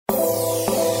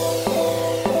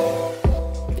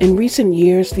In recent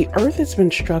years, the Earth has been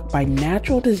struck by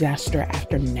natural disaster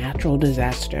after natural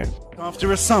disaster.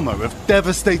 After a summer of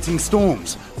devastating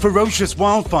storms, ferocious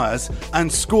wildfires,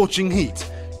 and scorching heat,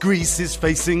 Greece is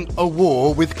facing a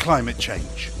war with climate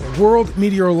change. The World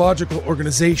Meteorological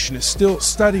Organization is still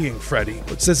studying Freddie,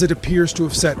 but says it appears to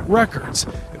have set records.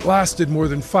 It lasted more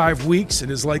than 5 weeks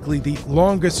and is likely the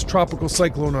longest tropical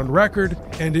cyclone on record,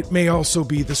 and it may also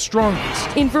be the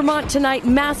strongest. In Vermont tonight,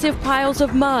 massive piles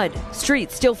of mud,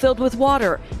 streets still filled with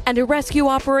water, and a rescue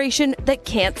operation that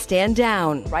can't stand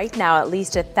down. Right now, at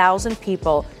least 1,000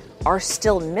 people are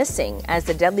still missing as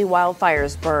the deadly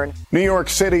wildfires burn. New York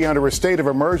City under a state of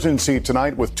emergency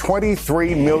tonight with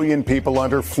 23 million people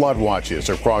under flood watches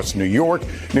across New York,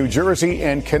 New Jersey,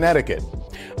 and Connecticut.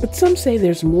 But some say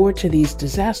there's more to these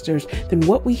disasters than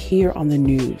what we hear on the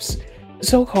news.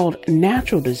 So-called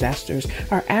natural disasters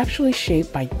are actually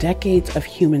shaped by decades of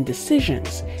human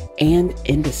decisions and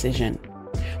indecision.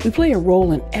 We play a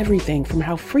role in everything from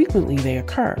how frequently they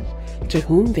occur to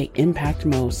whom they impact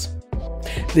most.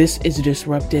 This is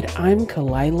Disrupted. I'm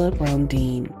Kalila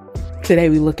Brown-Dean. Today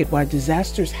we look at why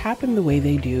disasters happen the way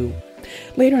they do.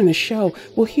 Later in the show,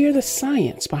 we'll hear the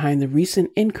science behind the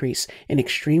recent increase in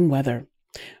extreme weather.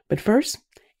 But first,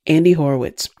 Andy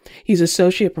Horowitz. He's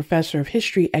Associate Professor of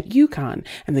History at UConn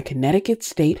and the Connecticut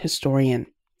State Historian.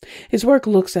 His work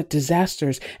looks at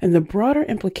disasters and the broader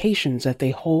implications that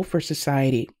they hold for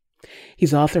society.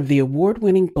 He's author of the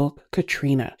award-winning book,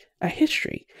 Katrina, A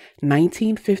History,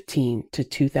 1915 to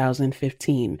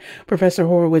 2015. Professor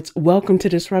Horowitz, welcome to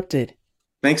Disrupted.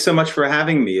 Thanks so much for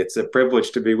having me. It's a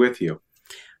privilege to be with you.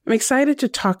 I'm excited to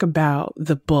talk about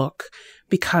the book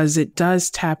because it does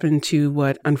tap into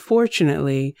what,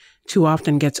 unfortunately, too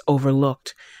often gets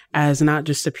overlooked as not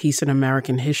just a piece in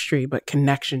American history, but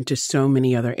connection to so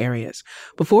many other areas.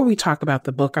 Before we talk about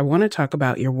the book, I want to talk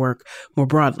about your work more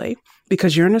broadly,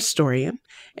 because you're an historian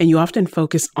and you often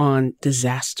focus on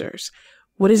disasters.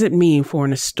 What does it mean for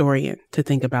an historian to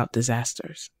think about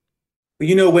disasters?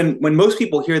 You know, when most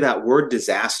people hear that word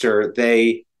disaster,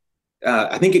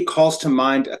 I think it calls to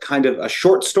mind a kind of a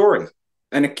short story,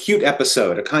 an acute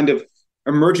episode, a kind of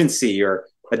emergency or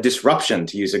a disruption,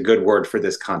 to use a good word for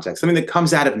this context, something that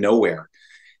comes out of nowhere.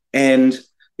 And,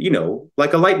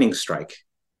 like a lightning strike,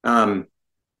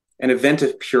 an event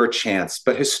of pure chance.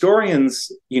 But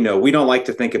historians, we don't like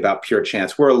to think about pure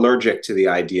chance. We're allergic to the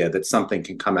idea that something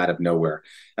can come out of nowhere.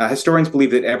 Historians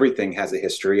believe that everything has a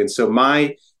history. And so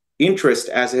my interest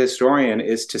as a historian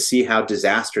is to see how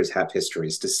disasters have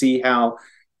histories, to see how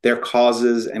their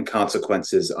causes and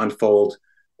consequences unfold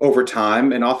over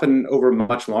time, and often over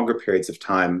much longer periods of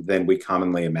time than we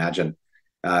commonly imagine.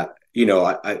 I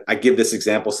give this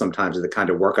example sometimes of the kind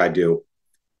of work I do.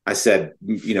 I said,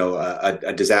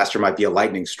 a disaster might be a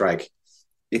lightning strike.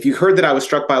 If you heard that I was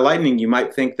struck by lightning, you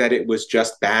might think that it was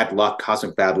just bad luck,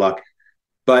 cosmic bad luck.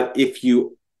 But if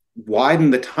you widen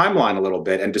the timeline a little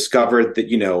bit and discovered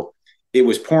that, it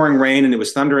was pouring rain and it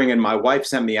was thundering and my wife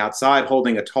sent me outside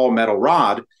holding a tall metal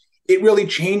rod, it really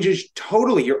changes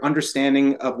totally your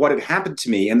understanding of what had happened to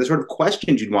me and the sort of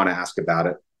questions you'd want to ask about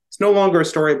it. It's no longer a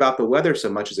story about the weather so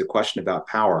much as a question about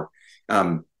power.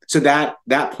 So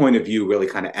that point of view really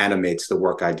kind of animates the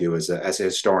work I do as a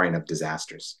historian of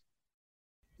disasters.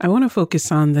 I want to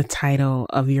focus on the title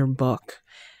of your book,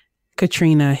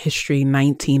 Katrina, History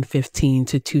 1915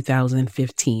 to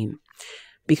 2015.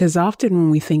 Because often when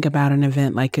we think about an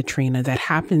event like Katrina that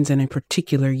happens in a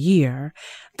particular year,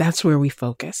 that's where we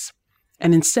focus.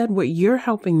 And instead, what you're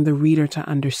helping the reader to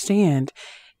understand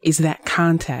is that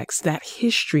context, that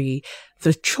history,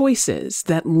 the choices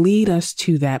that lead us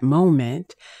to that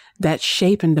moment that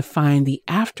shape and define the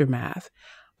aftermath,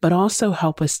 but also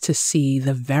help us to see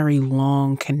the very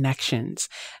long connections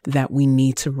that we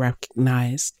need to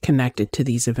recognize connected to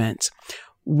these events.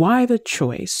 Why the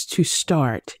choice to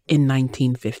start in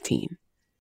 1915?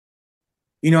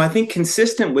 I think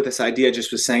consistent with this idea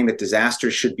just was saying that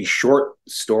disasters should be short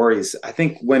stories. I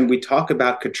think when we talk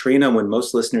about Katrina, when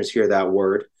most listeners hear that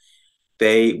word,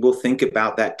 they will think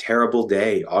about that terrible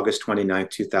day, August 29,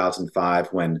 2005,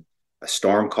 when a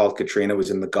storm called Katrina was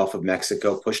in the Gulf of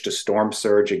Mexico, pushed a storm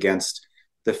surge against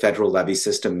the federal levee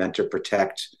system meant to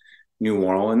protect New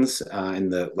Orleans,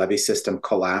 and the levee system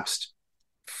collapsed,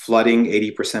 flooding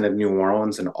 80% of New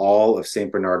Orleans and all of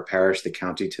St. Bernard Parish, the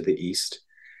county to the east,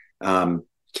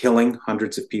 killing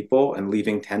hundreds of people and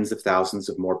leaving tens of thousands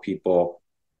of more people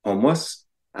homeless.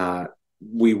 Most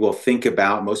people will think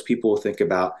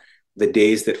about the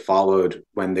days that followed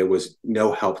when there was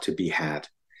no help to be had.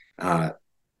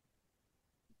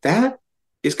 That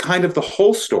is kind of the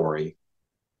whole story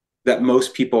that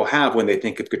most people have when they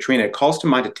think of Katrina. It calls to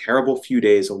mind a terrible few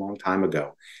days a long time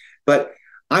ago. But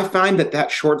I find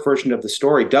that short version of the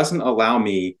story doesn't allow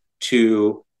me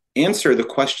to answer the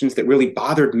questions that really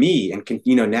bothered me and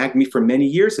nagged me for many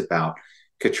years about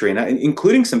Katrina,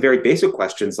 including some very basic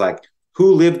questions like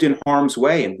who lived in harm's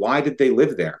way and why did they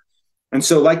live there? And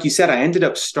so, like you said, I ended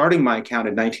up starting my account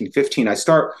in 1915. I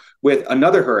start with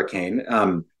another hurricane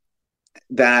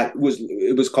that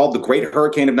was called the Great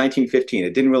Hurricane of 1915.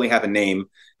 It didn't really have a name,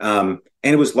 and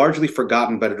it was largely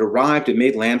forgotten, but it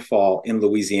made landfall in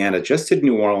Louisiana, just as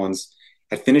New Orleans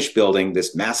had finished building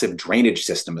this massive drainage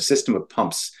system, a system of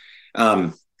pumps.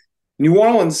 New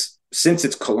Orleans, since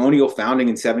its colonial founding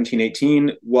in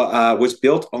 1718, was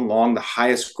built along the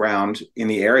highest ground in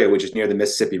the area, which is near the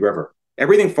Mississippi River.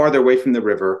 Everything farther away from the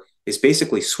river is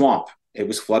basically swamp. It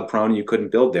was flood prone and you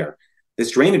couldn't build there.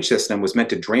 This drainage system was meant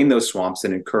to drain those swamps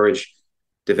and encourage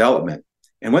development.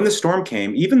 And when the storm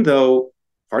came, even though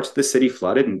parts of the city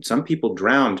flooded and some people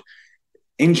drowned,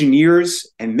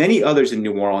 engineers and many others in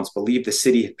New Orleans believed the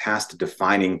city had passed a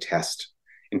defining test.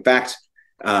 In fact,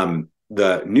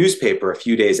 the newspaper a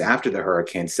few days after the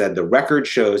hurricane said the record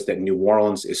shows that New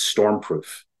Orleans is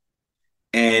stormproof.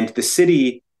 And the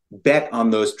city bet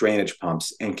on those drainage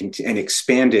pumps and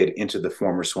expanded into the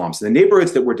former swamps. The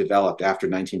neighborhoods that were developed after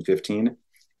 1915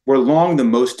 were long the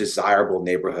most desirable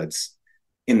neighborhoods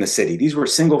in the city. These were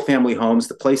single-family homes,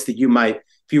 the place that you might,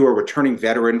 if you were a returning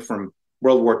veteran from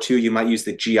World War II, you might use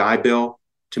the GI Bill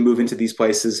to move into these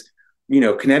places.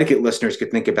 Connecticut listeners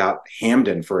could think about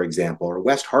Hamden, for example, or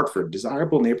West Hartford,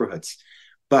 desirable neighborhoods.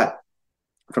 But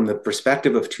from the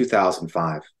perspective of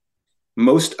 2005,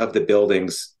 most of the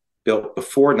buildings built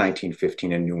before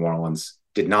 1915 in New Orleans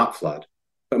did not flood,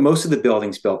 but most of the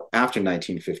buildings built after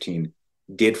 1915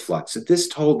 did flood. So this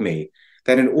told me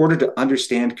that in order to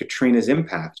understand Katrina's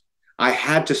impact, I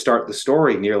had to start the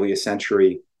story nearly a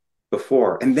century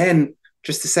before. And then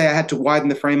just to say I had to widen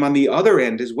the frame on the other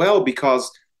end as well,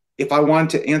 because if I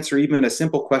wanted to answer even a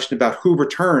simple question about who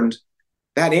returned,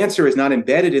 that answer is not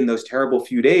embedded in those terrible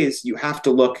few days. You have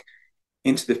to look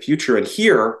into the future. And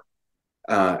here,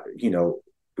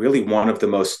 really one of the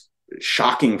most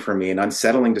shocking for me and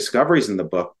unsettling discoveries in the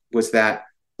book was that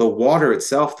the water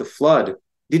itself, the flood,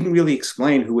 didn't really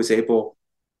explain who was able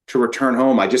to return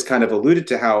home. I just kind of alluded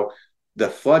to how the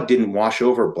flood didn't wash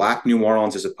over Black New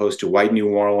Orleans as opposed to white New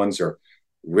Orleans, or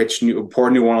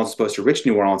poor New Orleans as opposed to rich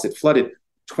New Orleans. It flooded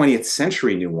 20th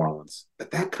century New Orleans.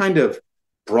 But that kind of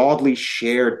broadly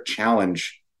shared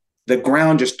challenge, the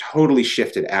ground just totally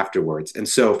shifted afterwards. And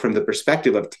so from the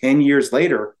perspective of 10 years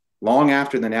later, long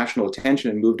after the national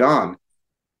attention had moved on,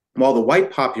 while the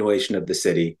white population of the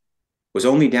city was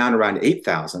only down around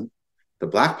 8,000, the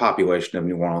Black population of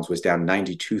New Orleans was down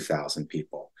 92,000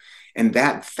 people. And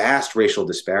that vast racial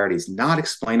disparity is not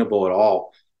explainable at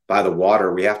all by the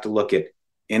water. We have to look at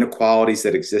inequalities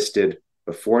that existed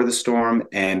before the storm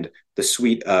and the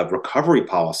suite of recovery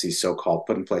policies, so-called,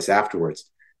 put in place afterwards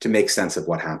to make sense of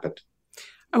what happened.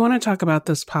 I want to talk about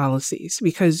those policies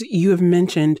because you have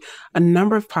mentioned a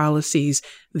number of policies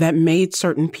that made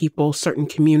certain people, certain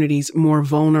communities more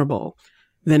vulnerable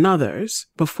than others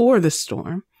before the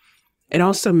storm. It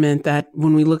also meant that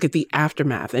when we look at the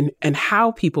aftermath and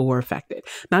how people were affected,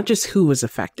 not just who was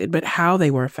affected, but how they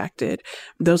were affected,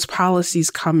 those policies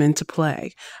come into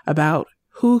play about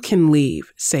who can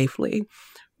leave safely,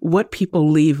 what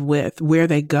people leave with, where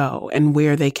they go, and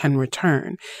where they can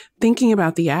return. Thinking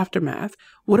about the aftermath,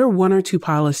 what are one or two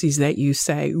policies that you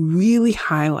say really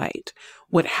highlight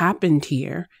what happened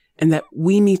here and that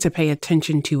we need to pay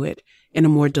attention to it in a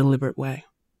more deliberate way?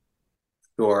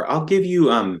 Sure. I'll give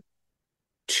you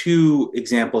two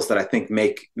examples that I think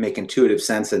make intuitive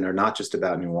sense and are not just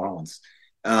about New Orleans.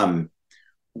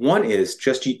 One is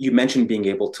just, you mentioned being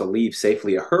able to leave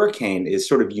safely. A hurricane is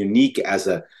sort of unique as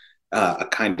a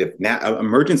kind of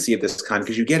emergency of this kind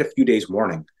because you get a few days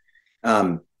warning.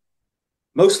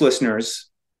 Most listeners,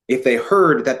 if they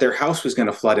heard that their house was going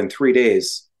to flood in 3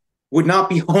 days, would not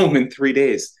be home in 3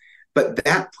 days. But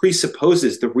that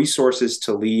presupposes the resources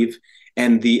to leave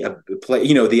and the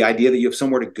idea that you have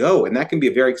somewhere to go, and that can be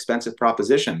a very expensive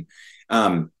proposition.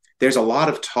 There's a lot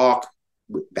of talk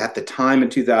at the time in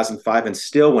 2005 and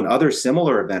still when other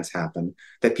similar events happen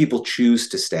that people choose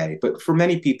to stay. But for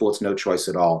many people, it's no choice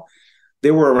at all.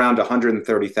 There were around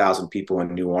 130,000 people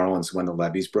in New Orleans when the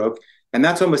levees broke. And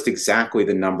that's almost exactly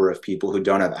the number of people who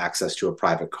don't have access to a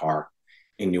private car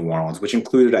in New Orleans, which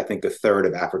included, I think, a third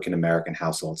of African-American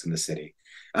households in the city.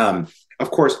 Of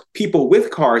course, people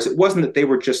with cars, it wasn't that they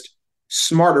were just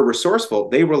smart or resourceful.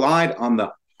 They relied on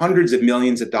the hundreds of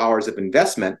millions of dollars of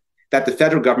investment that the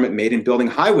federal government made in building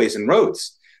highways and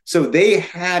roads. So they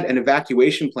had an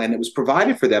evacuation plan that was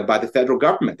provided for them by the federal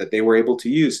government that they were able to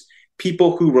use.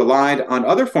 People who relied on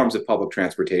other forms of public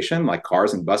transportation, like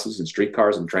cars and buses and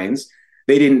streetcars and trains,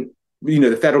 they didn't,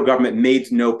 the federal government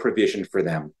made no provision for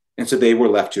them. And so they were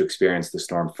left to experience the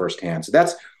storm firsthand. So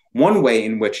that's one way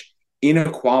in which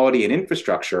inequality in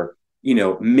infrastructure,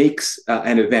 makes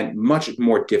an event much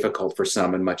more difficult for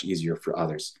some and much easier for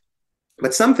others.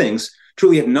 But some things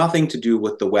truly have nothing to do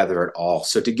with the weather at all.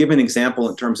 So to give an example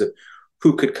in terms of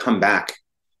who could come back,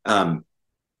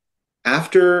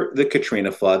 after the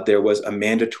Katrina flood, there was a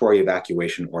mandatory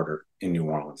evacuation order in New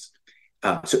Orleans.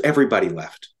 So everybody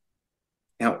left.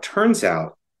 Now, it turns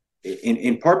out,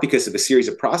 in part because of a series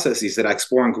of processes that I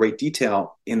explore in great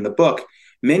detail in the book,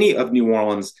 many of New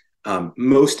Orleans'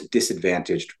 most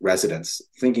disadvantaged residents,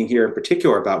 thinking here in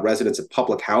particular about residents of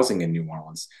public housing in New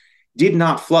Orleans, did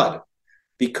not flood.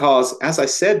 Because, as I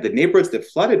said, the neighborhoods that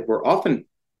flooded were often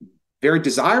very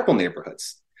desirable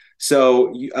neighborhoods.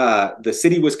 So the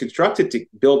city was constructed to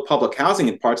build public housing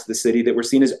in parts of the city that were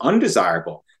seen as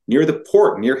undesirable, near the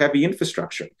port, near heavy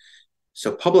infrastructure.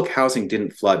 So public housing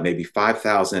didn't flood, maybe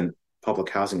 5,000 public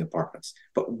housing apartments.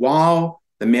 But while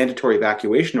the mandatory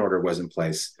evacuation order was in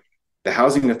place, the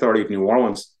Housing Authority of New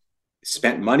Orleans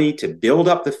spent money to build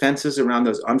up the fences around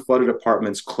those unflooded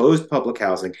apartments, closed public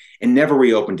housing, and never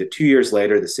reopened it. 2 years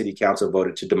later, the city council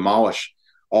voted to demolish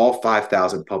all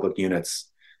 5,000 public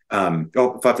units,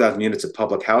 5,000 units of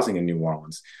public housing in New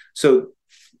Orleans. So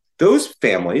those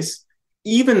families,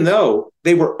 even though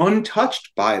they were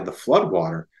untouched by the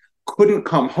floodwater, couldn't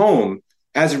come home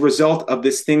as a result of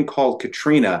this thing called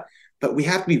Katrina. But we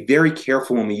have to be very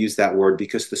careful when we use that word,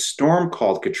 because the storm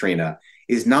called Katrina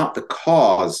is not the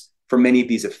cause for many of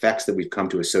these effects that we've come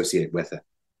to associate with it.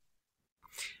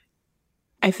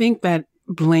 I think that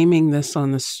blaming this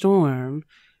on the storm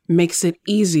makes it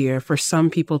easier for some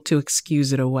people to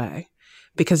excuse it away,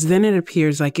 because then it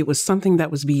appears like it was something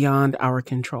that was beyond our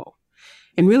control.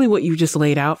 And really what you just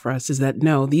laid out for us is that,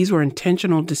 no, these were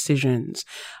intentional decisions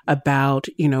about,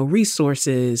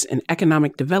 resources and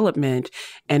economic development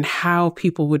and how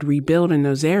people would rebuild in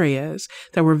those areas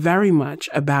that were very much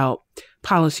about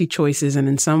policy choices and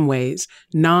in some ways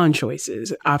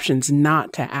non-choices, options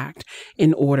not to act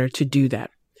in order to do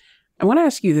that. I want to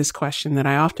ask you this question that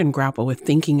I often grapple with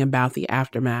thinking about the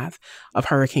aftermath of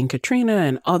Hurricane Katrina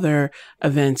and other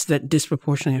events that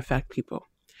disproportionately affect people.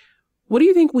 What do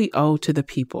you think we owe to the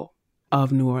people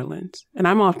of New Orleans? And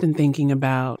I'm often thinking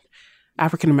about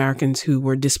African Americans who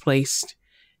were displaced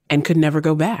and could never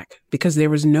go back because there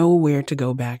was nowhere to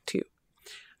go back to.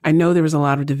 I know there was a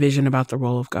lot of division about the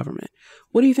role of government.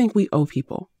 What do you think we owe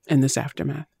people in this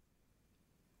aftermath?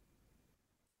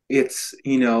 It's,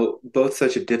 both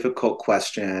such a difficult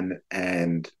question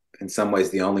and in some ways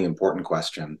the only important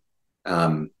question.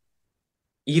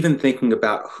 Even thinking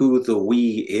about who the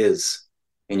we is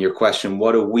in your question,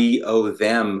 what do we owe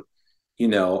them?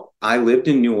 I lived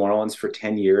in New Orleans for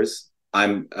 10 years.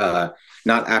 I'm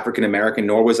not African American,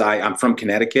 nor was I. I'm from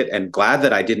Connecticut, and glad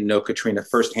that I didn't know Katrina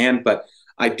firsthand, but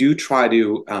I do try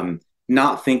to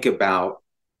not think about,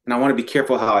 and I want to be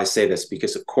careful how I say this,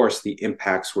 because of course the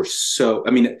impacts were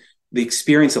the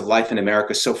experience of life in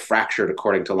America is so fractured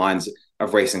according to lines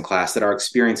of race and class that our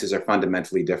experiences are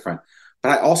fundamentally different.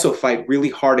 But I also fight really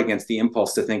hard against the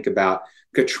impulse to think about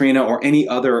Katrina or any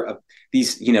other of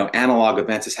these, analog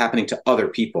events as happening to other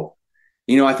people.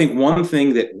 I think one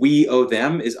thing that we owe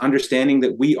them is understanding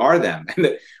that we are them and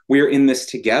that we're in this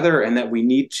together, and that we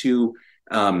need to,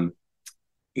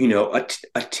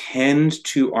 attend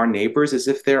to our neighbors as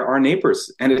if they're our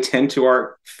neighbors, and attend to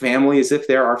our family as if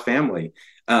they're our family.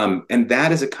 And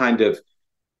that is a kind of,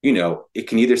 it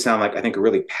can either sound like, I think, a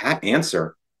really pat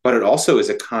answer, but it also is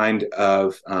a kind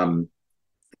of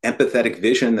empathetic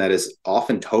vision that is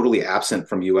often totally absent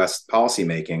from U.S.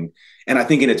 policymaking. And I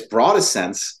think in its broadest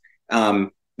sense,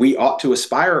 we ought to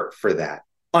aspire for that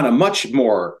on a much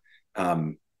more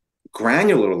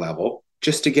granular level,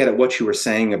 just to get at what you were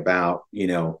saying about,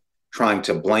 trying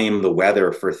to blame the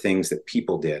weather for things that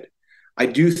people did. I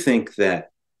do think that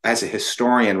as a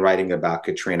historian writing about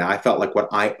Katrina, I felt like what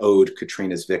I owed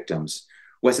Katrina's victims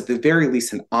was at the very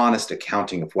least an honest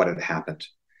accounting of what had happened,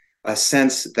 a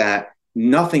sense that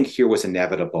nothing here was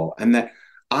inevitable, and that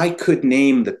I could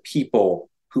name the people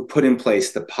who put in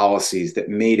place the policies that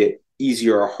made it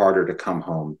easier or harder to come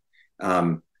home.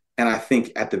 And I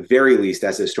think at the very least,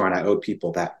 as a historian, I owed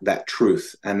people that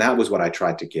truth. And that was what I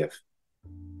tried to give.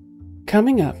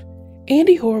 Coming up,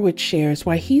 Andy Horowitz shares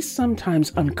why he's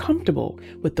sometimes uncomfortable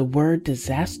with the word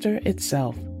disaster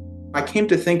itself. I came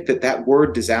to think that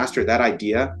word disaster, that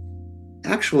idea,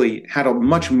 actually had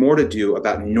much more to do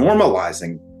about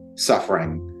normalizing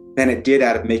suffering than it did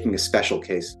out of making a special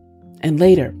case. And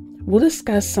later, we'll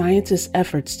discuss scientists'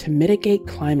 efforts to mitigate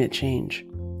climate change.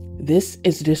 This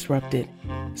is Disrupted.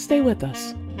 Stay with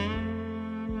us.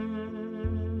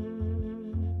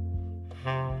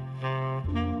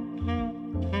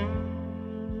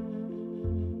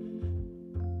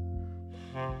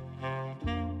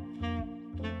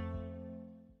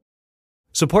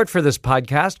 Support for this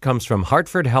podcast comes from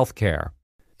Hartford Healthcare.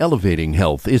 Elevating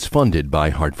Health is funded by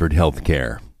Hartford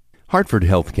Healthcare. Hartford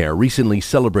Healthcare recently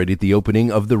celebrated the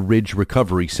opening of the Ridge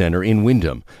Recovery Center in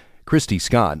Windham. Christy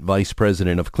Scott, Vice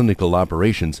President of Clinical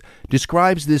Operations,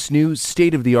 describes this new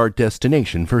state-of-the-art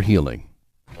destination for healing.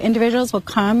 Individuals will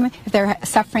come if they're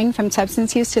suffering from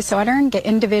substance use disorder and get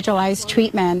individualized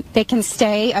treatment. They can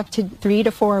stay up to 3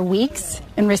 to 4 weeks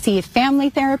and receive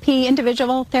family therapy,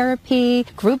 individual therapy,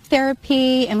 group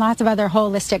therapy, and lots of other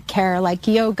holistic care like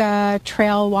yoga,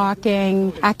 trail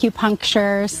walking,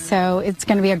 acupuncture. So it's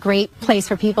going to be a great place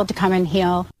for people to come and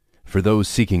heal. For those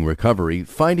seeking recovery,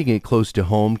 finding it close to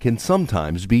home can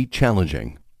sometimes be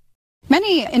challenging.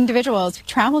 Many individuals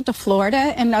travel to Florida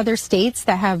and other states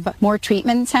that have more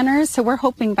treatment centers, so we're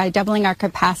hoping by doubling our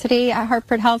capacity at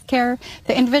Hartford Healthcare,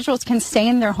 the individuals can stay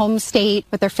in their home state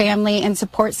with their family and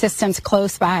support systems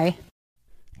close by.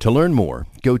 To learn more,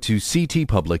 go to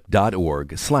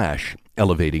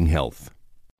ctpublic.org/elevatinghealth.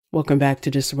 Welcome back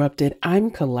to Disrupted. I'm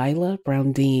Kalila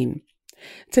Brown-Dean.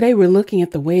 Today we're looking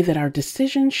at the way that our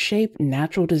decisions shape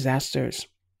natural disasters.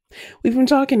 We've been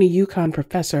talking to UConn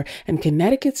professor and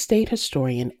Connecticut state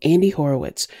historian Andy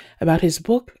Horowitz about his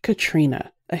book,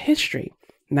 Katrina, A History,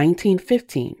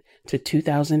 1915 to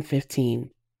 2015.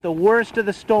 The worst of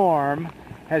the storm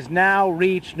has now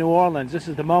reached New Orleans. This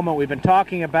is the moment we've been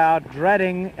talking about,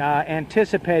 dreading,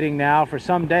 anticipating now for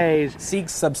some days.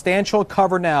 Seeks substantial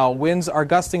cover now. Winds are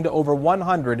gusting to over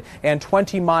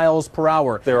 120 miles per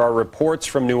hour. There are reports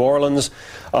from New Orleans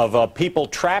of people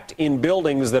trapped in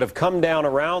buildings that have come down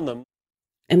around them.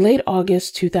 In late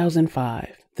August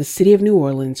 2005, the city of New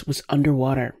Orleans was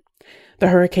underwater. The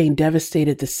hurricane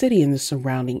devastated the city and the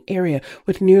surrounding area,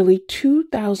 with nearly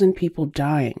 2,000 people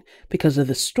dying because of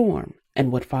the storm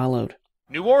and what followed.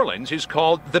 New Orleans is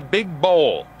called the Big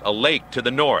Bowl, a lake to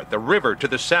the north, a river to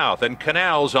the south, and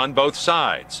canals on both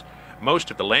sides.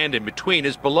 Most of the land in between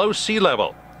is below sea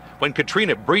level. When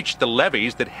Katrina breached the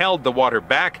levees that held the water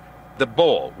back, the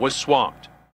bowl was swamped.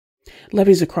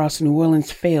 Levees across New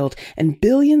Orleans failed, and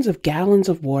billions of gallons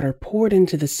of water poured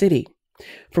into the city.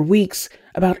 For weeks,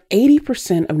 about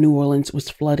 80% of New Orleans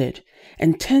was flooded,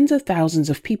 and tens of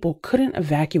thousands of people couldn't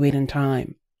evacuate in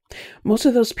time. Most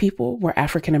of those people were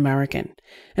African American,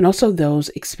 and also those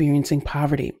experiencing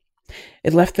poverty.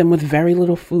 It left them with very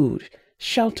little food,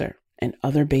 shelter, and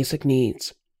other basic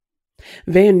needs.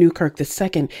 Vann Newkirk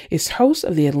II is host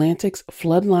of the Atlantic's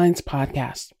Floodlines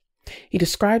podcast. He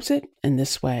describes it in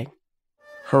this way.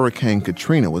 Hurricane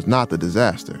Katrina was not the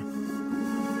disaster.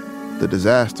 The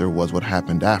disaster was what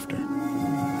happened after.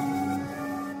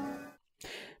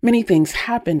 Many things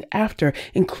happened after,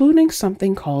 including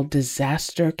something called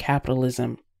disaster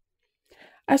capitalism.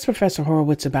 I asked Professor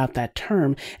Horowitz about that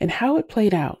term and how it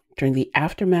played out during the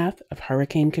aftermath of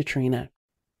Hurricane Katrina.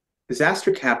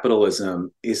 Disaster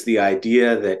capitalism is the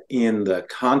idea that in the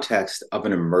context of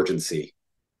an emergency,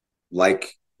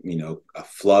 like, a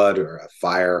flood or a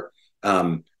fire,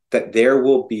 that there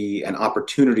will be an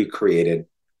opportunity created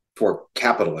for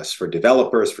capitalists, for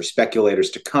developers, for speculators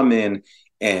to come in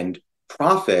and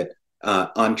profit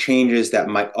on changes that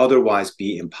might otherwise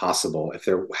be impossible if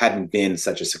there hadn't been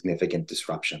such a significant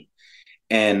disruption.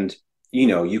 And,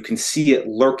 you can see it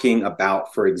lurking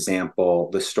about, for example,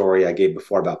 the story I gave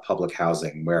before about public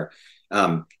housing, where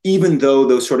even though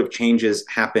those sort of changes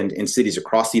happened in cities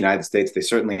across the United States, they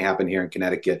certainly happened here in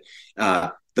Connecticut,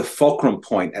 the fulcrum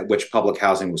point at which public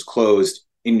housing was closed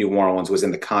in New Orleans was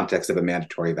in the context of a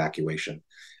mandatory evacuation.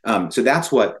 So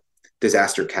that's what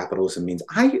disaster capitalism means.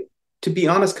 I, to be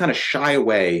honest, kind of shy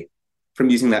away from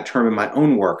using that term in my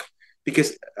own work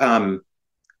because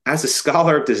as a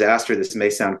scholar of disaster, this may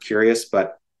sound curious,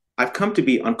 but I've come to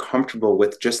be uncomfortable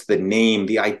with just the name,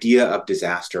 the idea of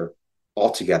disaster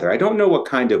altogether. I don't know what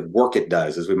kind of work it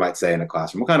does, as we might say in a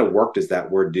classroom. What kind of work does that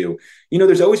word do?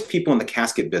 There's always people in the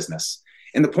casket business.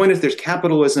 And the point is there's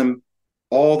capitalism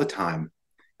all the time.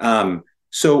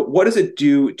 So what does it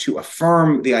do to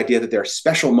affirm the idea that there are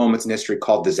special moments in history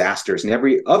called disasters and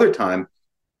every other time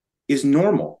is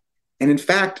normal? And in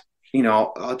fact,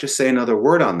 I'll just say another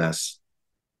word on this.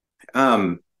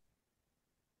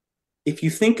 If you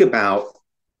think about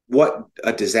what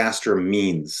a disaster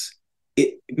means,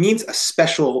 it means a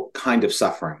special kind of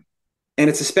suffering. And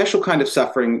it's a special kind of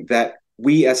suffering that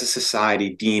we as a society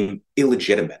deem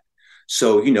illegitimate.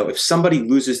 So, if somebody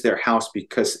loses their house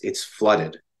because it's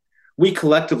flooded, we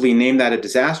collectively name that a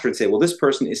disaster and say, well, this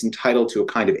person is entitled to a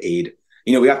kind of aid.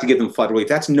 We have to give them flood relief.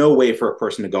 That's no way for a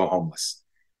person to go homeless.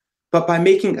 But by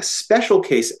making a special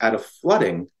case out of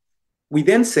flooding, we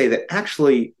then say that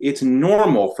actually it's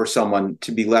normal for someone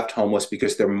to be left homeless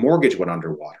because their mortgage went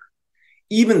underwater.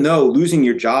 Even though losing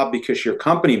your job because your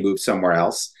company moved somewhere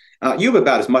else, you have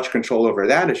about as much control over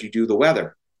that as you do the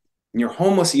weather. And you're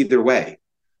homeless either way.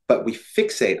 But we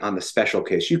fixate on the special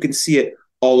case. You can see it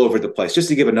all over the place. Just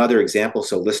to give another example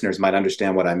so listeners might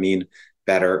understand what I mean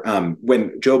better,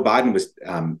 when Joe Biden was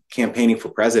campaigning for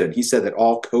president, he said that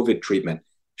all COVID treatment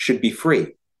should be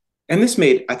free. And this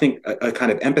made, I think, a kind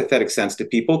of empathetic sense to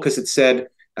people because it said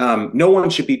no one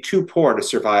should be too poor to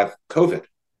survive COVID.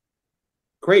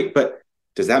 Great, but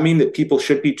does that mean that people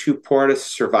should be too poor to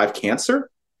survive cancer?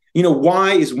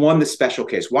 Why is one the special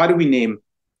case? Why do we name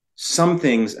some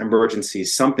things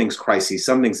emergencies, some things crises,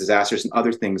 some things disasters, and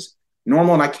other things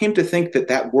normal? And I came to think that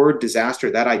that word disaster,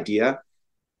 that idea,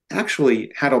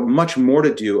 actually had a much more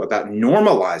to do about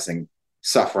normalizing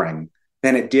suffering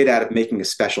than it did out of making a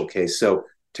special case. So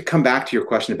to come back to your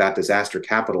question about disaster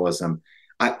capitalism,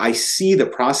 I see the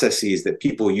processes that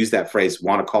people who use that phrase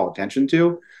want to call attention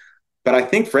to. But I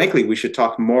think, frankly, we should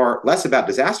talk less about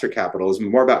disaster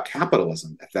capitalism, more about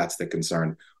capitalism, if that's the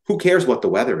concern. Who cares what the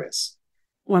weather is?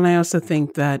 Well, I also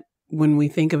think that when we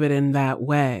think of it in that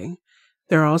way,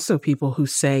 there are also people who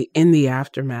say in the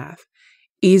aftermath,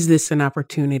 is this an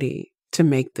opportunity to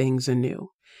make things anew?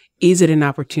 Is it an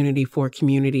opportunity for a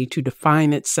community to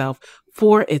define itself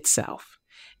for itself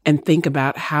and think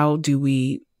about how do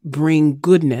we bring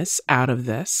goodness out of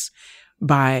this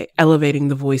by elevating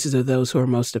the voices of those who are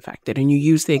most affected? And you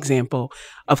use the example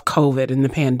of COVID and the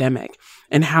pandemic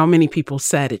and how many people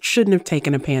said it shouldn't have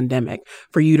taken a pandemic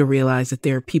for you to realize that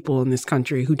there are people in this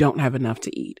country who don't have enough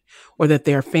to eat, or that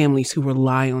there are families who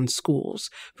rely on schools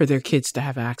for their kids to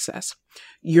have access.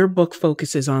 Your book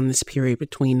focuses on this period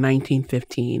between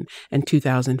 1915 and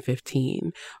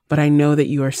 2015, but I know that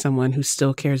you are someone who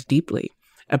still cares deeply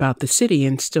about the city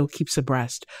and still keeps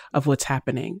abreast of what's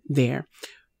happening there.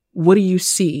 What do you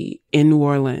see in New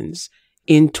Orleans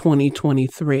in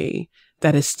 2023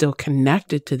 that is still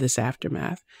connected to this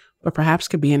aftermath, but perhaps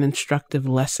could be an instructive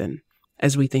lesson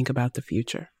as we think about the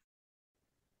future?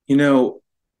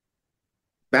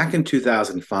 Back in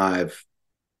 2005,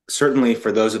 certainly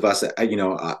for those of us,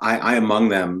 I among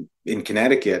them in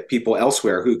Connecticut, people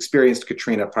elsewhere who experienced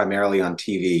Katrina primarily on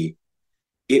TV,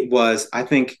 it was, I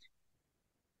think,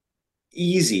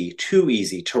 too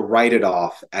easy to write it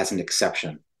off as an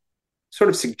exception. Sort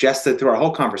of suggested through our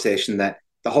whole conversation that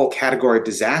the whole category of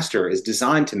disaster is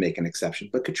designed to make an exception.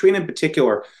 But Katrina in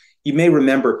particular, you may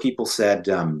remember people said,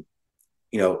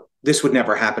 this would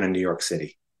never happen in New York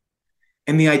City.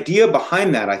 And the idea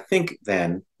behind that, I think,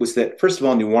 then, was that, first of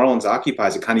all, New Orleans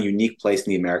occupies a kind of unique place in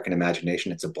the American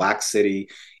imagination. It's a Black city.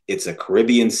 It's a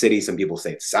Caribbean city. Some people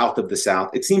say it's south of the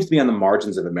South. It seems to be on the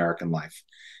margins of American life.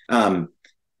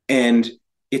 And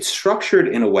it's structured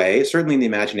in a way, certainly in the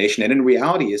imagination and in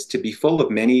reality, is to be full of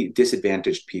many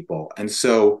disadvantaged people. And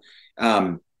so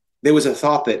there was a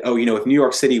thought that, if New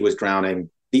York City was drowning,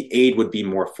 the aid would be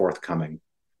more forthcoming.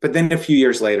 But then a few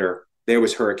years later, there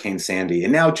was Hurricane Sandy.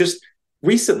 And now just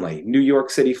recently, New York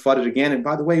City flooded again. And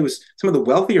by the way, it was some of the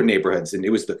wealthier neighborhoods. And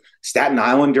it was the Staten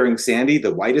Island during Sandy,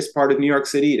 the whitest part of New York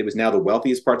City. It was now the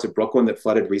wealthiest parts of Brooklyn that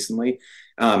flooded recently.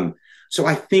 So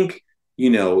I think,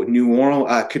 New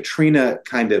Orleans, Katrina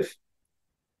kind of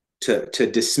to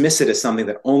dismiss it as something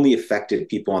that only affected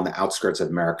people on the outskirts of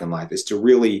American life is to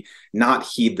really not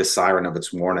heed the siren of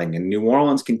its warning. And New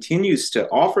Orleans continues to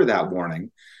offer that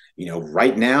warning.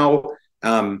 Right now,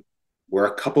 we're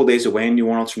a couple of days away in New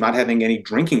Orleans from not having any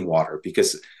drinking water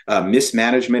because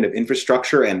mismanagement of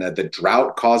infrastructure and the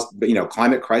drought caused,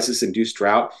 climate crisis induced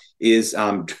drought is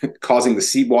causing the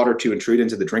seawater to intrude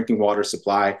into the drinking water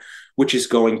supply, which is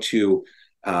going to,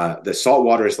 the salt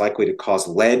water is likely to cause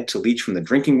lead to leach from the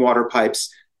drinking water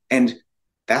pipes. And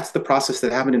that's the process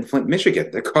that happened in Flint,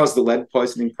 Michigan, that caused the lead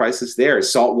poisoning crisis there,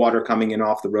 is salt water coming in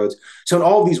off the roads. So in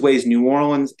all of these ways, New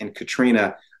Orleans and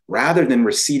Katrina, rather than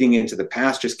receding into the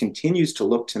past, just continues to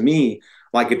look to me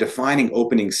like a defining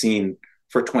opening scene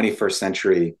for 21st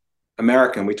century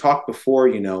America. And we talked before,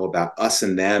 about us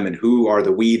and them and who are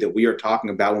the we that we are talking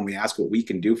about when we ask what we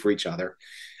can do for each other.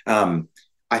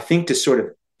 I think to sort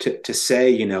of to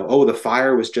say, the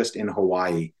fire was just in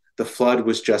Hawaii, the flood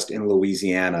was just in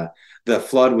Louisiana, the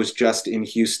flood was just in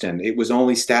Houston, it was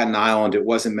only Staten Island, it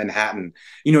wasn't Manhattan.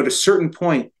 At a certain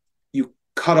point, you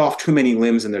cut off too many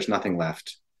limbs and there's nothing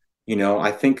left.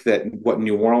 I think that what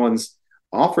New Orleans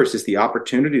offers is the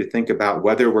opportunity to think about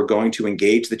whether we're going to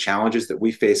engage the challenges that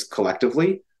we face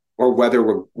collectively or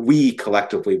whether we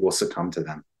collectively will succumb to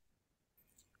them.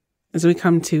 As we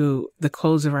come to the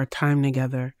close of our time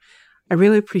together, I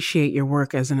really appreciate your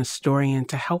work as an historian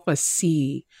to help us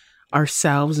see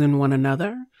ourselves and one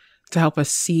another, to help us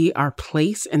see our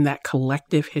place in that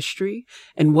collective history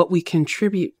and what we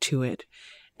contribute to it.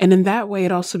 And in that way,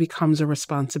 it also becomes a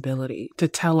responsibility to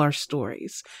tell our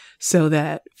stories so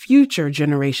that future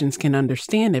generations can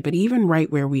understand it, but even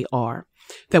right where we are,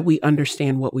 that we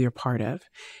understand what we are part of.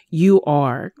 You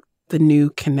are the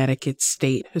new Connecticut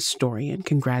State historian.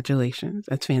 Congratulations.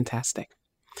 That's fantastic.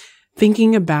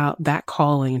 Thinking about that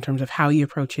calling in terms of how you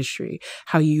approach history,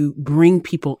 how you bring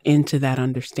people into that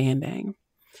understanding.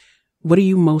 What are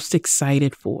you most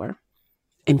excited for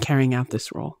in carrying out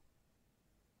this role?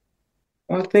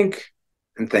 Well, I think,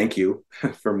 and thank you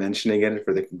for mentioning it and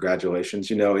for the congratulations.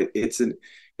 You know, it's an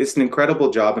incredible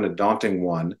job and a daunting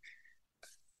one.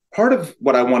 Part of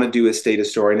what I want to do as state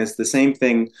historian is the same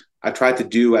thing I tried to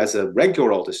do as a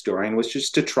regular old historian, was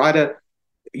just to try to,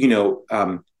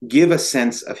 give a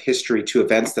sense of history to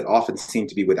events that often seem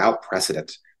to be without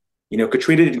precedent. You know,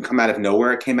 Katrina didn't come out of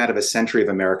nowhere. It came out of a century of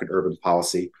American urban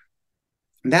policy.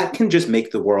 And that can just make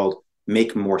the world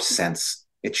make more sense.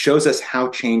 It shows us how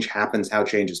change happens, how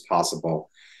change is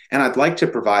possible. And I'd like to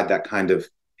provide that kind of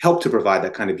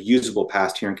usable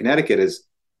past here in Connecticut as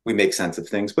we make sense of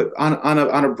things, but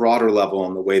on a broader level,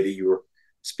 in the way that you were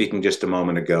speaking just a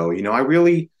moment ago. You know, I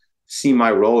really see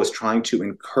my role as trying to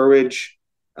encourage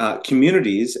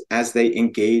communities as they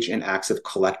engage in acts of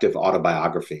collective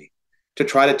autobiography, to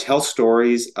try to tell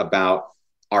stories about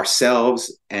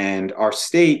ourselves and our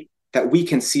state that we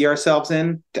can see ourselves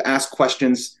in, to ask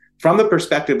questions from the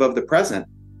perspective of the present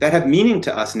that have meaning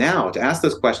to us now, to ask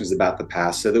those questions about the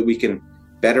past so that we can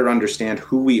better understand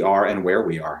who we are and where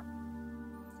we are.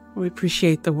 We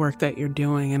appreciate the work that you're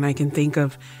doing, and I can think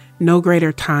of no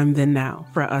greater time than now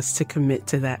for us to commit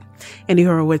to that. Andy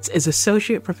Horowitz is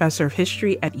Associate Professor of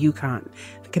History at UConn,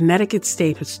 the Connecticut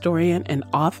State historian and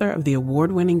author of the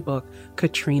award-winning book,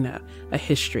 Katrina, A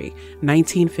History,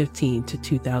 1915 to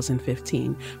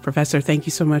 2015. Professor, thank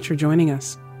you so much for joining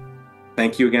us.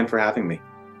 Thank you again for having me.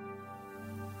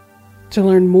 To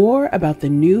learn more about the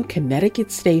new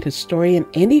Connecticut State historian,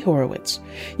 Andy Horowitz,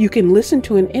 you can listen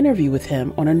to an interview with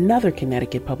him on another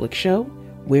Connecticut public show,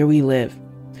 Where We Live.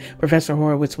 Professor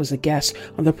Horowitz was a guest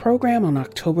on the program on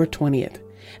October 20th,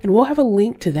 and we'll have a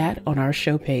link to that on our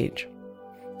show page.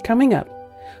 Coming up,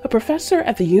 a professor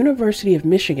at the University of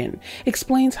Michigan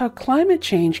explains how climate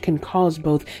change can cause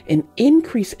both an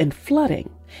increase in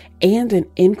flooding and an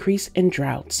increase in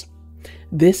droughts.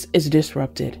 This is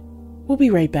Disrupted. We'll be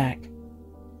right back.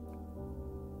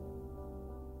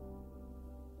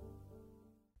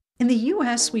 In the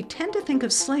U.S., we tend to think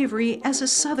of slavery as a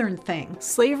Southern thing.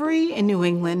 Slavery in New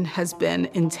England has been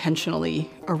intentionally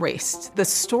erased. The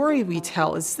story we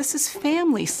tell is this is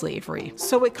family slavery,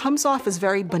 so it comes off as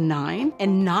very benign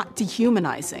and not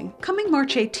dehumanizing. Coming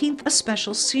March 18th, a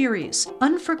special series,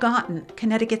 Unforgotten,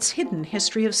 Connecticut's Hidden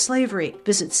History of Slavery.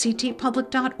 Visit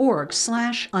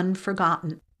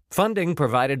ctpublic.org/unforgotten. Funding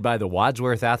provided by the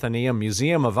Wadsworth Atheneum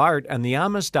Museum of Art and the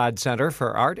Amistad Center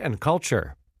for Art and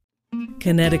Culture.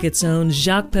 Connecticut's own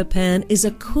Jacques Pepin is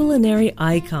a culinary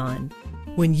icon.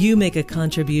 When you make a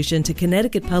contribution to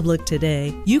Connecticut Public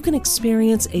today, you can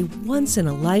experience a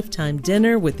once-in-a-lifetime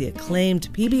dinner with the acclaimed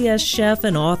PBS chef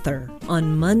and author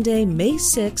on Monday, May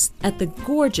 6th at the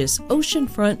gorgeous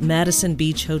oceanfront Madison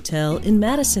Beach Hotel in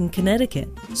Madison, Connecticut.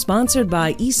 Sponsored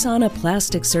by Isana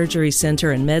Plastic Surgery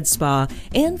Center and Med Spa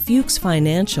and Fuchs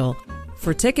Financial.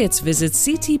 For tickets, visit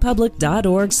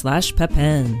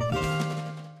ctpublic.org/Pepin.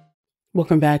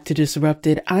 Welcome back to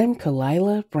Disrupted. I'm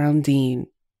Kalila Brown-Dean.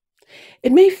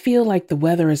 It may feel like the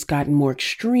weather has gotten more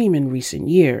extreme in recent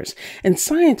years, and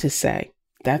scientists say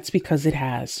that's because it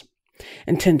has.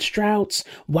 Intense droughts,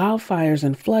 wildfires,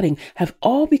 and flooding have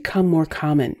all become more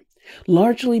common,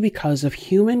 largely because of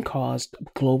human-caused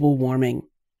global warming.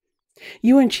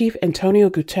 UN Chief Antonio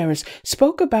Guterres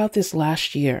spoke about this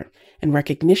last year in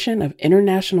recognition of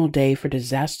International Day for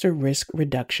Disaster Risk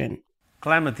Reduction.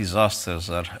 Climate disasters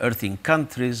are hurting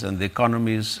countries and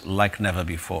economies like never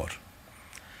before.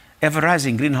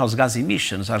 Ever-rising greenhouse gas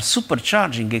emissions are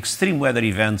supercharging extreme weather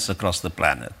events across the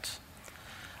planet.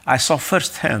 I saw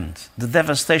firsthand the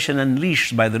devastation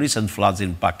unleashed by the recent floods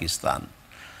in Pakistan.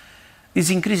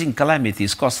 These increasing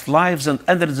calamities cost lives and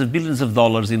hundreds of billions of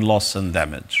dollars in loss and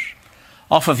damage.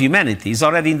 Half of humanity is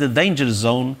already in the danger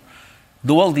zone.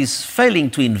 The world is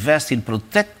failing to invest in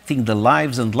protecting the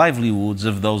lives and livelihoods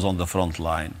of those on the front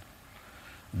line.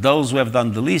 Those who have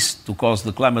done the least to cause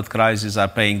the climate crisis are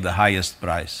paying the highest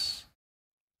price.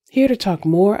 Here to talk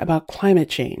more about climate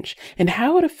change and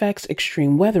how it affects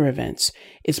extreme weather events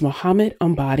is Mohammed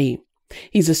Ambadi.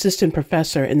 He's assistant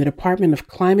professor in the Department of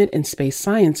Climate and Space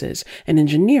Sciences and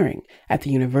Engineering at the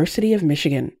University of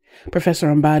Michigan. Professor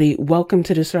Ambadi, welcome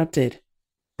to Disrupted.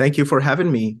 Thank you for having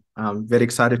me. I'm very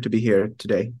excited to be here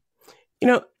today. You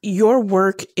know, your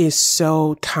work is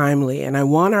so timely, and I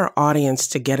want our audience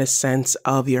to get a sense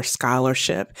of your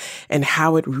scholarship and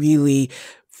how it really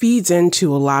feeds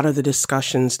into a lot of the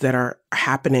discussions that are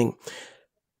happening.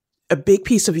 A big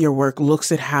piece of your work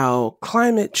looks at how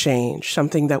climate change,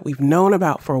 something that we've known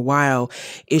about for a while,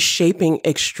 is shaping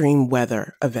extreme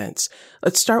weather events.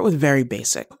 Let's start with very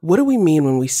basic. What do we mean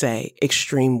when we say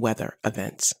extreme weather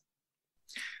events?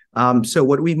 So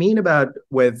what we mean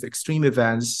with extreme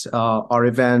events are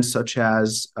events such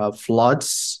as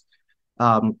floods,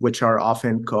 which are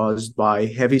often caused by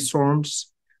heavy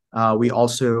storms. We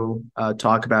also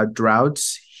talk about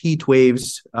droughts, heat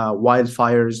waves,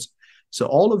 wildfires. So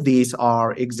all of these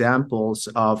are examples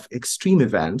of extreme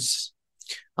events.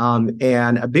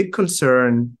 And a big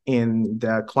concern in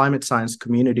the climate science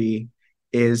community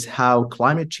is how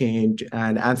climate change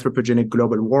and anthropogenic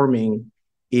global warming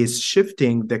is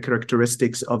shifting the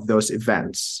characteristics of those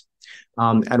events.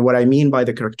 And what I mean by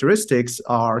the characteristics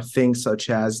are things such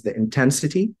as the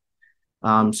intensity,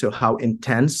 so how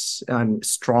intense and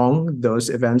strong those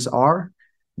events are,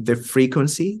 the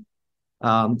frequency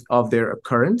of their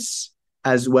occurrence,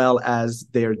 as well as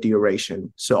their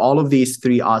duration. So all of these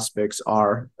three aspects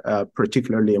are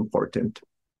particularly important.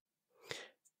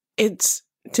 It's,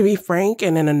 to be frank,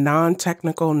 and in a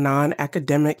non-technical,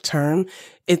 non-academic term,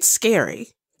 it's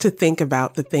scary to think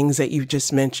about the things that you've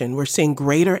just mentioned. We're seeing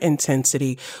greater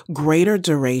intensity, greater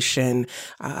duration,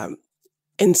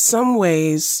 in some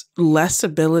ways, less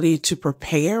ability to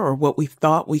prepare or what we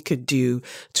thought we could do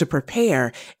to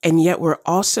prepare. And yet we're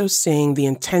also seeing the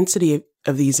intensity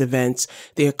of these events,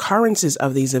 the occurrences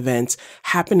of these events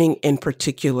happening in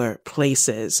particular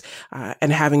places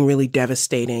and having really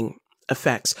devastating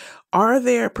effects. Are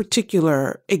there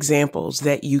particular examples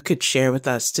that you could share with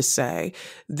us to say,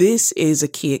 this is a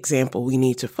key example we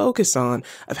need to focus on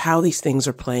of how these things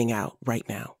are playing out right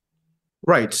now?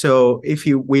 Right. So if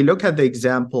we look at the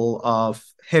example of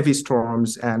heavy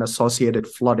storms and associated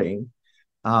flooding,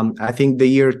 I think the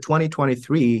year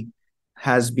 2023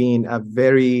 has been a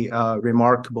very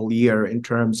remarkable year in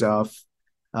terms of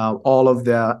all of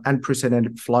the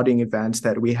unprecedented flooding events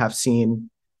that we have seen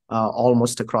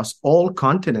almost across all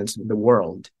continents in the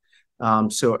world.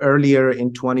 So earlier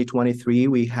in 2023,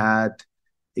 we had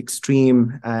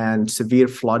extreme and severe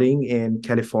flooding in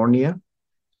California.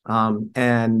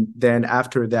 And then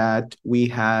after that, we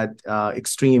had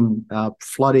extreme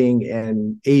flooding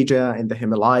in Asia, in the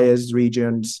Himalayas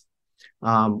regions.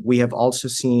 We have also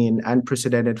seen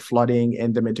unprecedented flooding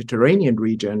in the Mediterranean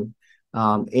region,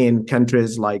 in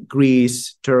countries like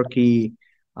Greece, Turkey,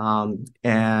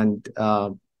 and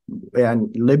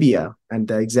Libya. And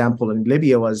the example in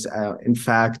Libya was, in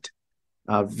fact,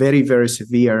 very, very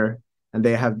severe, and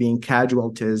there have been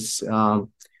casualties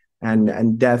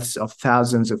and deaths of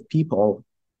thousands of people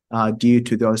due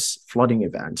to those flooding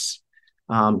events.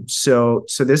 So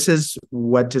this is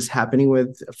what is happening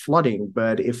with flooding.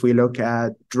 But if we look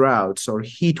at droughts or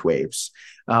heat waves,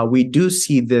 we do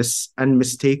see this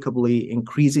unmistakably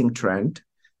increasing trend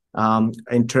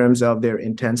in terms of their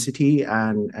intensity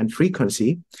and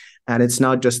frequency. And it's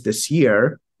not just this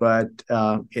year, but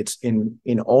it's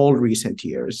in all recent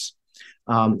years.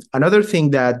 Another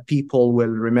thing that people will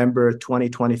remember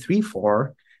 2023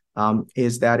 for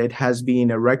is that it has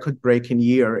been a record-breaking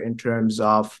year in terms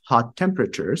of hot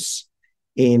temperatures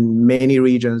in many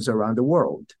regions around the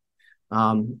world.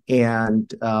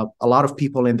 And a lot of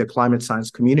people in the climate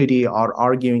science community are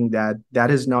arguing that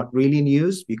that is not really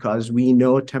news because we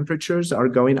know temperatures are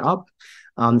going up.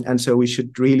 And so we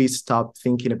should really stop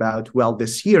thinking about, well,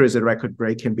 this year is a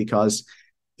record-breaking because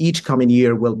each coming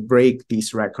year will break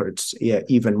these records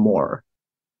even more.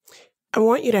 I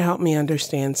want you to help me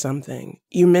understand something.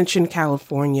 You mentioned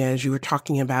California as you were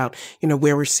talking about,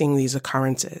 where we're seeing these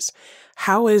occurrences.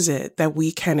 How is it that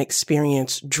we can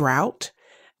experience drought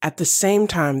at the same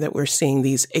time that we're seeing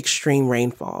these extreme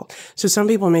rainfall? So some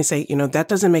people may say, that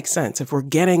doesn't make sense. If we're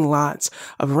getting lots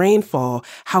of rainfall,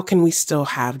 how can we still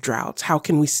have droughts? How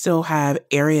can we still have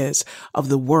areas of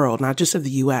the world, not just of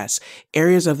the US,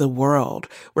 areas of the world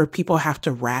where people have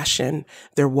to ration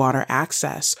their water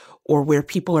access or where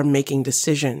people are making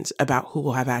decisions about who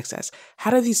will have access?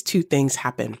 How do these two things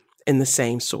happen in the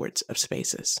same sorts of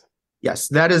spaces? Yes,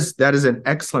 that is an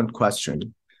excellent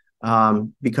question.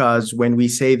 because when we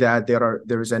say that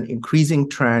there is an increasing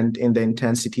trend in the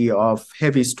intensity of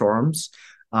heavy storms,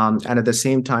 and at the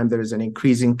same time there is an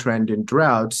increasing trend in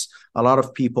droughts, a lot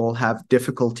of people have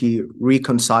difficulty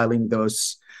reconciling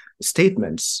those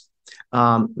statements.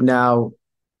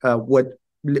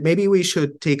 Maybe we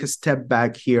should take a step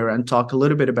back here and talk a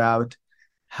little bit about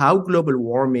how global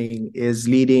warming is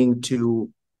leading to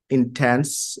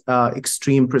intense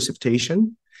extreme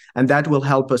precipitation, and that will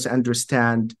help us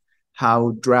understand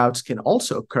how droughts can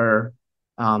also occur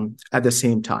at the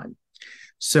same time.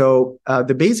 So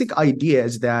the basic idea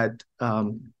is that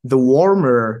the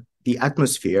warmer the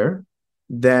atmosphere,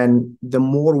 then the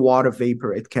more water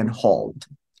vapor it can hold.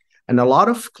 And a lot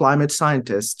of climate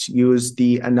scientists use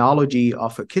the analogy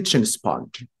of a kitchen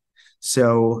sponge.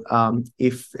 So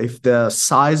if the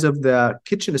size of the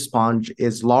kitchen sponge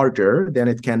is larger, then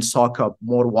it can soak up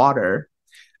more water.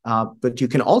 But you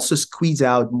can also squeeze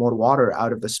out more water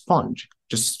out of the sponge,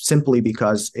 just simply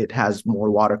because it has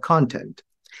more water content.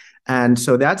 And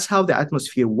so that's how the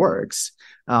atmosphere works.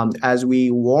 As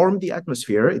we warm the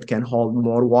atmosphere, it can hold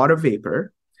more water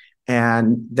vapor.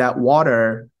 And that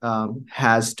water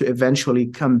has to eventually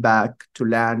come back to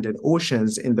land and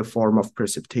oceans in the form of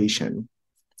precipitation.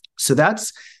 So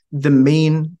that's the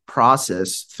main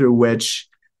process through which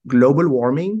global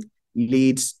warming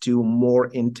leads to more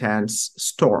intense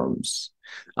storms.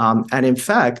 And in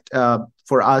fact,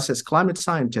 for us as climate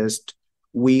scientists,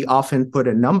 we often put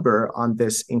a number on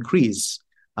this increase.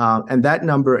 And that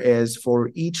number is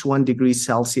for each 1 degree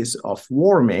Celsius of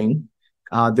warming,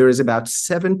 there is about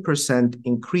 7%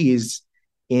 increase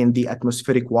in the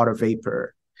atmospheric water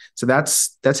vapor. So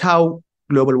that's how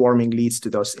global warming leads to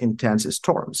those intense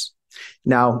storms.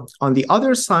 Now, on the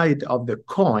other side of the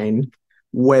coin,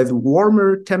 with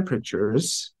warmer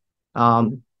temperatures,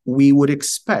 we would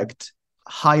expect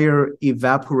higher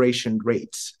evaporation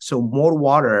rates. So more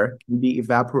water can be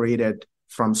evaporated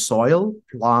from soil,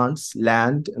 plants,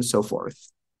 land, and so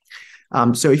forth.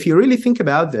 So if you really think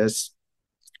about this,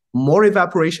 more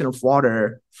evaporation of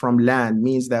water from land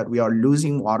means that we are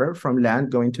losing water from land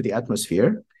going to the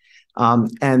atmosphere.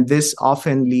 And this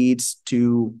often leads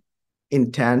to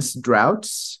intense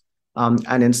droughts,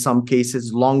 and in some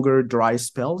cases, longer dry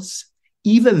spells,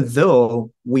 even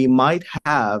though we might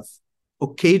have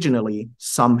occasionally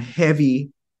some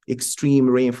heavy extreme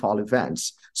rainfall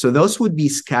events. So those would be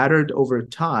scattered over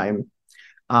time,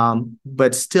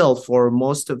 but still for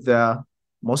most of the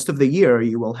year,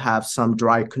 you will have some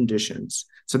dry conditions.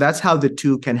 So that's how the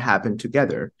two can happen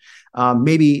together.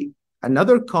 Maybe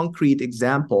another concrete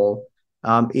example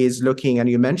is looking, and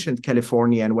you mentioned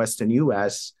California and Western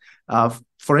US.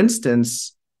 For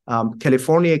instance,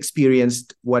 California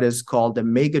experienced what is called a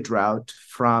mega drought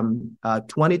from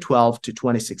 2012 to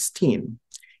 2016.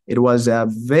 It was a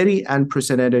very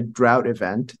unprecedented drought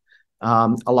event.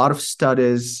 A lot of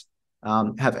studies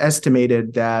have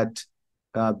estimated that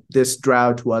this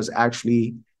drought was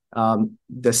actually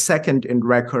the second in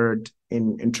record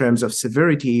in terms of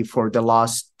severity for the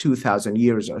last 2,000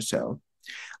 years or so.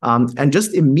 And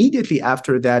just immediately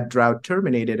after that drought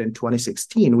terminated in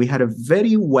 2016, we had a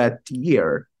very wet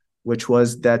year, which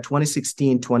was the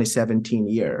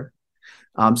 2016-2017 year.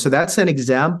 So that's an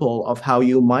example of how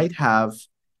you might have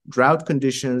drought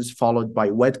conditions followed by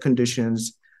wet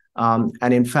conditions.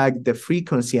 And in fact, the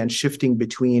frequency and shifting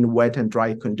between wet and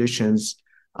dry conditions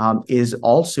is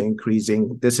also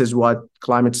increasing. This is what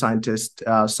climate scientists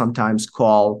sometimes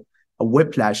call a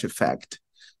whiplash effect.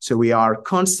 So we are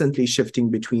constantly shifting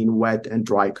between wet and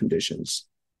dry conditions.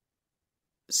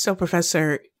 So,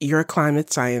 Professor, you're a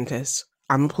climate scientist.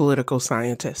 I'm a political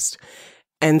scientist.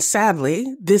 And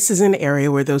sadly, this is an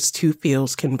area where those two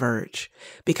fields converge,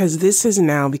 because this has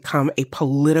now become a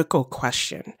political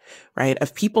question, right?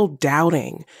 Of people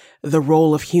doubting the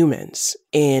role of humans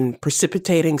in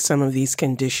precipitating some of these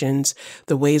conditions,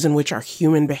 the ways in which our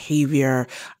human behavior,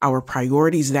 our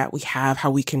priorities that we have, how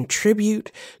we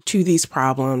contribute to these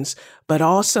problems, but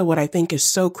also what I think is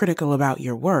so critical about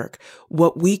your work,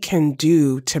 what we can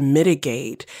do to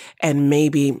mitigate and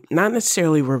maybe not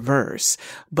necessarily reverse,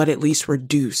 but at least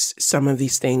reduce some of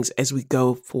these things as we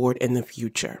go forward in the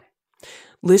future.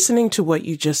 Listening to what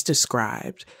you just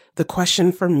described, the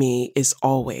question for me is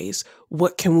always,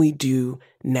 what can we do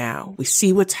now? We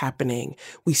see what's happening.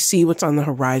 We see what's on the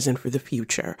horizon for the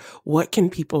future. What can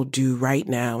people do right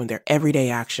now in their everyday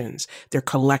actions, their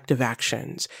collective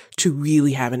actions, to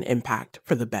really have an impact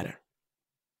for the better?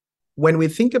 When we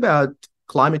think about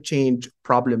climate change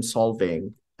problem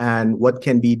solving and what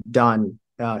can be done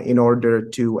in order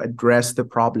to address the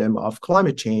problem of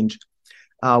climate change,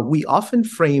 we often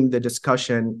frame the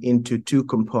discussion into two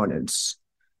components.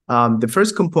 The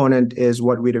first component is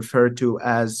what we refer to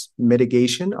as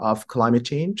mitigation of climate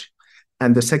change.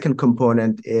 And the second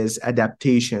component is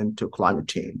adaptation to climate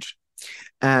change.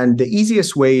 And the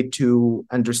easiest way to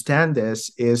understand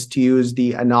this is to use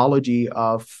the analogy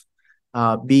of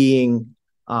being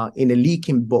in a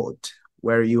leaking boat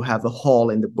where you have a hole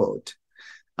in the boat.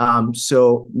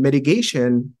 So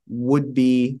mitigation would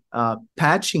be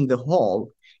patching the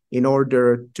hole in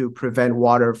order to prevent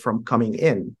water from coming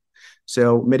in.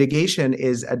 So mitigation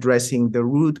is addressing the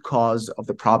root cause of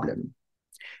the problem.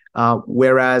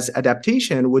 Whereas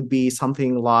adaptation would be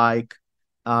something like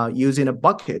using a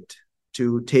bucket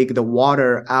to take the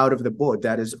water out of the boat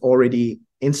that is already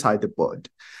inside the boat.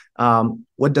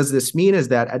 What does this mean is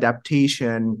that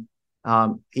adaptation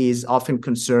is often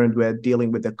concerned with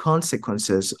dealing with the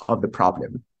consequences of the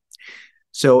problem.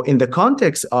 So in the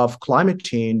context of climate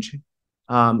change,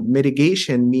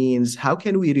 mitigation means how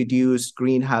can we reduce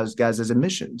greenhouse gases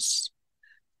emissions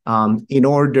in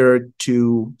order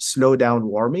to slow down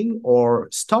warming or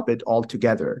stop it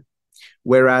altogether.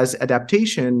 Whereas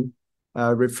adaptation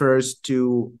refers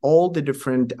to all the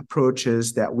different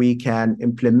approaches that we can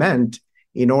implement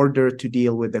in order to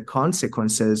deal with the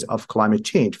consequences of climate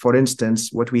change. For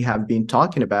instance, what we have been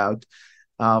talking about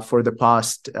for the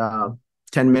past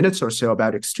 10 minutes or so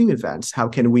about extreme events. How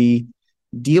can we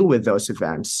deal with those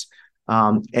events?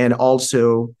 And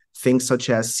also things such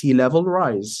as sea level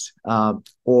rise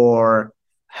or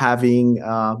having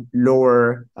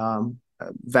lower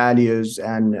values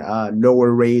and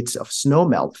lower rates of snow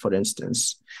melt, for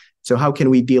instance. So how can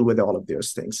we deal with all of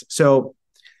those things? So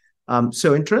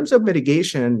in terms of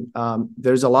mitigation,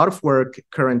 there's a lot of work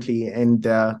currently in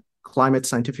the climate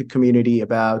scientific community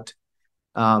about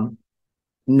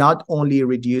not only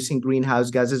reducing greenhouse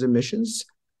gases emissions,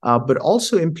 but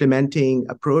also implementing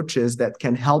approaches that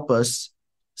can help us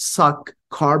suck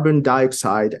carbon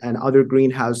dioxide and other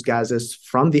greenhouse gases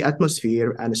from the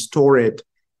atmosphere and store it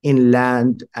in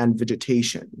land and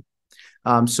vegetation.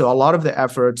 So a lot of the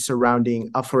efforts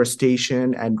surrounding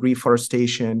afforestation and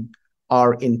reforestation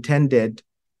are intended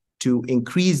to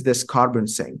increase this carbon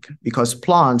sink because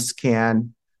plants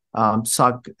can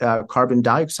suck carbon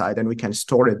dioxide and we can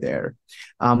store it there.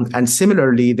 And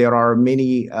similarly, there are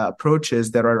many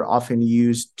approaches that are often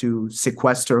used to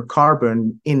sequester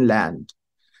carbon inland.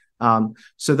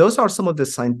 So those are some of the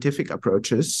scientific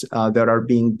approaches that are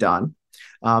being done.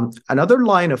 Another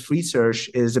line of research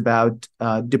is about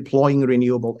deploying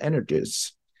renewable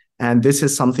energies. And this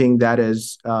is something that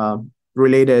is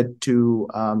related to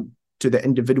the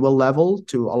individual level,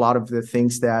 to a lot of the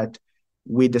things that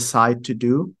we decide to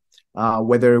do,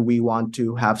 whether we want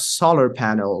to have solar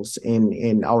panels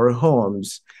in our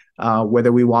homes,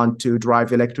 whether we want to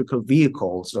drive electrical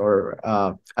vehicles or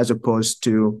as opposed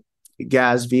to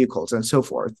gas vehicles and so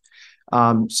forth.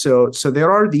 So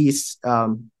there are these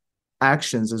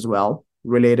actions as well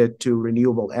related to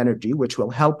renewable energy, which will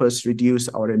help us reduce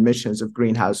our emissions of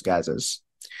greenhouse gases.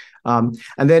 And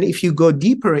then if you go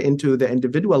deeper into the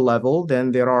individual level,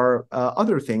 then there are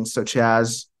other things such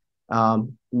as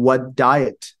what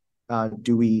diet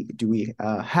do we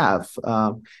have?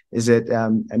 Is it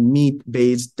a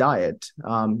meat-based diet?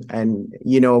 And,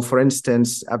 for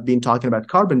instance, I've been talking about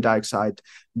carbon dioxide,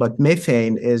 but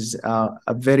methane is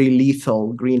a very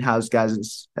lethal greenhouse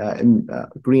gas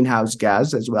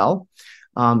as well.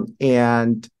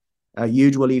 And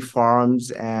usually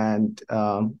farms and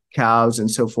cows and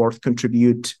so forth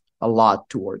contribute a lot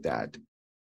toward that.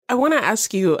 I want to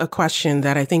ask you a question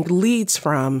that I think leads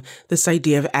from this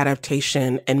idea of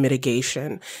adaptation and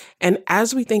mitigation. And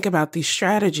as we think about these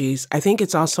strategies, I think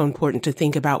it's also important to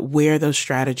think about where those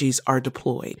strategies are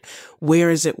deployed. Where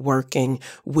is it working?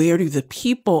 Where do the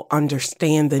people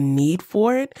understand the need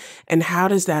for it? And how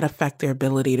does that affect their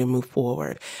ability to move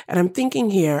forward? And I'm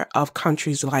thinking here of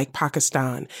countries like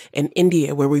Pakistan and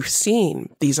India, where we've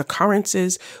seen these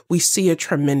occurrences. We see a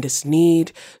tremendous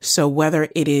need. So whether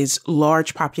it is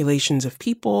large populations of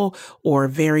people or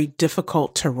very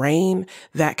difficult terrain,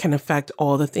 that can affect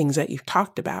all the things that you've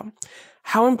talked about.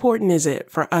 How important is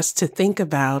it for us to think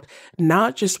about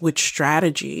not just which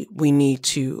strategy we need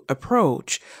to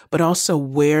approach, but also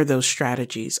where those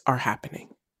strategies are happening?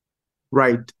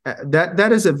 Right.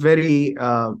 That is a very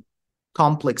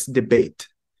complex debate.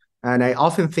 And I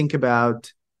often think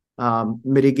about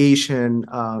mitigation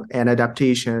and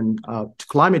adaptation to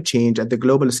climate change at the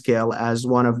global scale as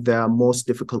one of the most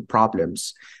difficult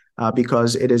problems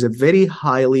because it is a very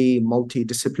highly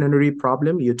multidisciplinary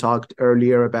problem. You talked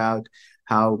earlier about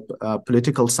how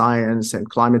political science and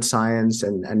climate science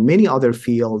and many other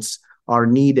fields are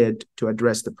needed to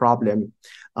address the problem.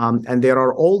 And there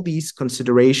are all these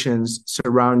considerations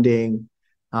surrounding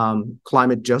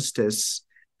climate justice,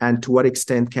 and to what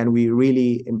extent can we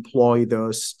really employ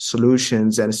those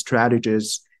solutions and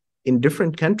strategies in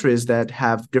different countries that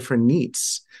have different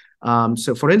needs.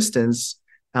 So, for instance,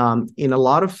 in a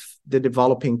lot of the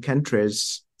developing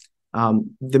countries,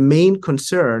 the main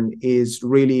concern is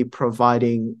really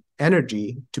providing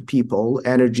energy to people,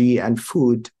 energy and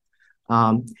food.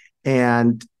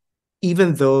 And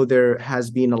even though there has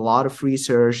been a lot of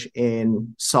research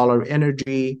in solar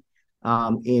energy,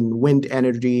 in wind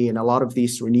energy, and a lot of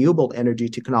these renewable energy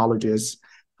technologies,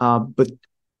 but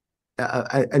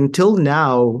until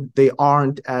now, they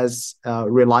aren't as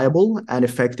reliable and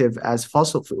effective as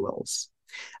fossil fuels.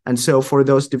 And so for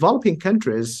those developing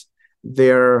countries,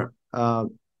 their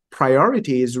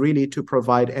priority is really to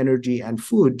provide energy and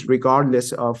food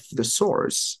regardless of the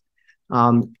source.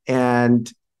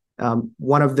 And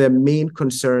one of the main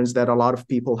concerns that a lot of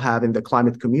people have in the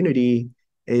climate community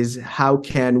is how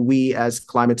can we as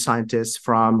climate scientists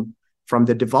from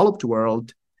the developed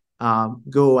world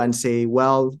go and say,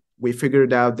 well, we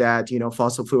figured out that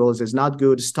fossil fuels is not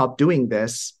good, stop doing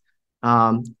this.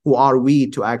 Who are we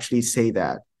to actually say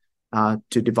that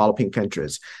to developing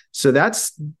countries? So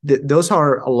those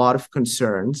are a lot of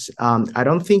concerns. I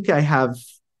don't think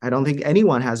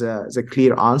anyone has a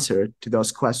clear answer to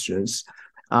those questions.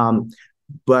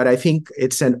 But I think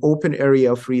it's an open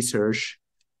area of research,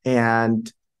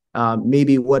 and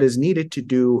maybe what is needed to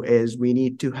do is we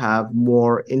need to have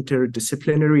more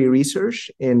interdisciplinary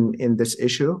research in this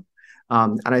issue.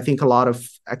 And I think a lot of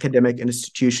academic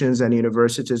institutions and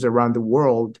universities around the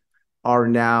world are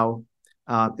now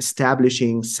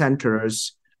establishing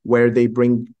centers where they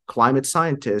bring climate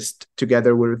scientists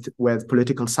together with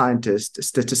political scientists,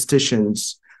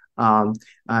 statisticians,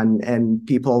 and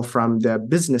people from the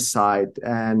business side,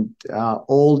 and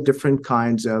all different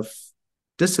kinds of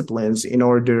disciplines in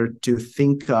order to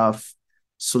think of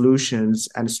solutions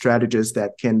and strategies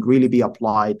that can really be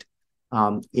applied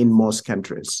in most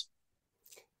countries.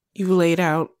 You've laid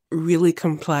out really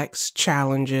complex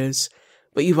challenges,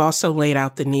 but you've also laid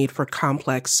out the need for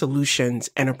complex solutions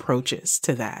and approaches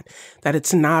to that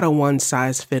it's not a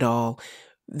one-size-fits-all.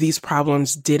 These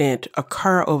problems didn't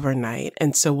occur overnight,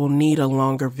 and so we'll need a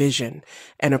longer vision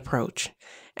and approach.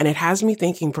 And it has me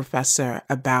thinking, Professor,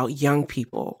 about young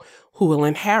people who will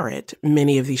inherit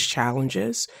many of these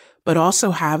challenges, but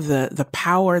also have the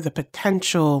power, the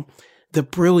potential, the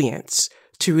brilliance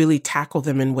to really tackle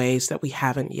them in ways that we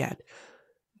haven't yet.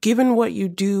 Given what you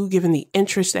do, given the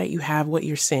interest that you have, what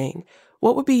you're seeing,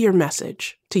 what would be your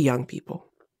message to young people?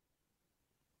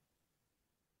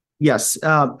 Yes,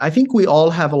 I think we all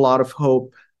have a lot of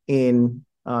hope in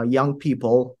young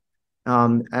people.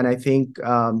 And I think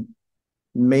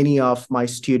many of my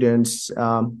students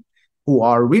who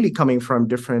are really coming from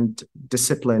different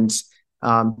disciplines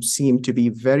seem to be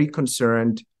very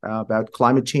concerned about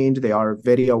climate change. They are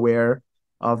very aware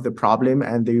of the problem,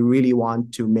 and they really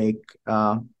want to make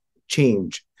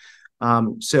change.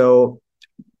 So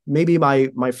maybe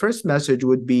my first message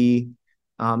would be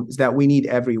is that we need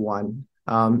everyone.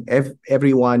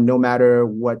 Everyone, no matter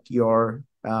what your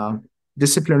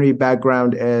disciplinary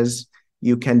background is,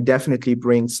 you can definitely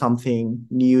bring something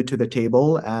new to the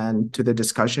table and to the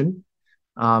discussion.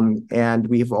 And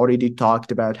we've already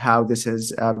talked about how this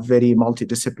is a very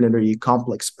multidisciplinary,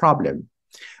 complex problem.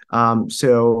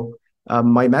 So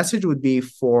my message would be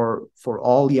for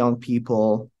all young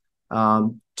people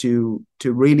to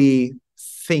really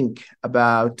think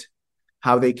about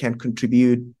how they can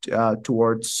contribute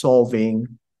towards solving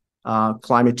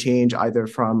climate change, either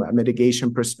from a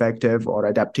mitigation perspective or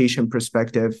adaptation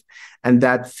perspective. And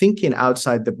that thinking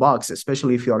outside the box,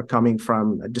 especially if you are coming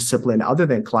from a discipline other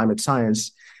than climate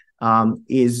science,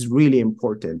 is really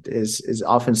important, is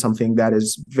often something that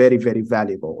is very, very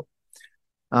valuable.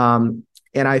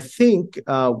 And I think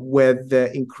with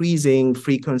the increasing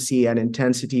frequency and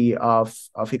intensity of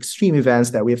extreme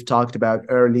events that we've talked about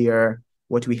earlier,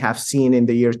 what we have seen in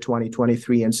the year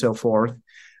 2023 and so forth,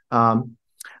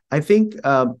 I think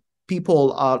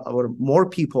more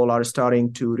people are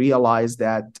starting to realize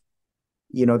that,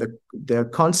 the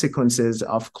consequences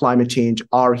of climate change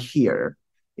are here.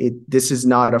 This is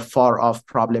not a far-off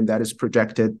problem that is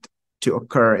projected to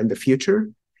occur in the future.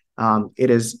 It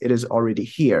is already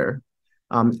here.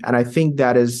 And I think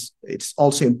it's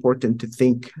also important to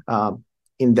think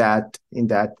in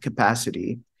that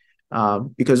capacity,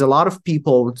 because a lot of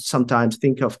people sometimes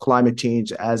think of climate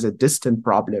change as a distant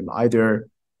problem, either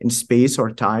in space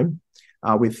or time.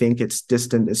 We think it's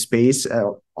distant in space,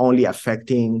 only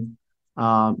affecting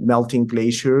melting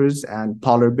glaciers and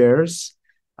polar bears.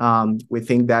 We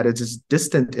think that it is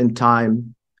distant in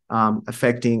time,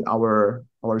 affecting our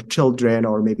our children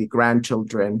or maybe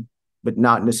grandchildren, but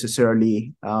not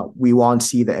necessarily we won't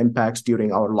see the impacts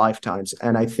during our lifetimes.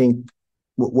 And I think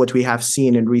what we have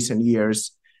seen in recent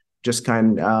years just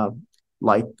kind of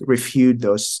refute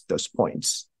those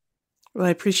points. Well, I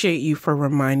appreciate you for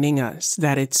reminding us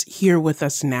that it's here with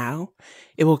us now.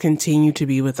 It will continue to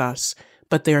be with us,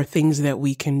 but there are things that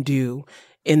we can do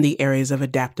in the areas of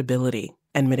adaptability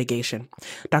and mitigation.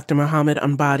 Dr. Mohammed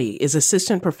Ambadi is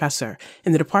assistant professor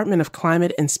in the Department of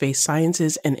Climate and Space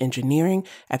Sciences and Engineering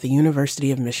at the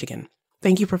University of Michigan.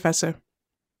 Thank you, Professor.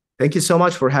 Thank you so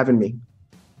much for having me.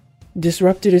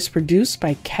 Disrupted is produced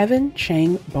by Kevin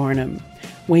Chang Barnum,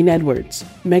 Wayne Edwards,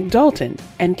 Meg Dalton,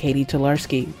 and Katie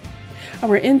Tolarski.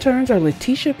 Our interns are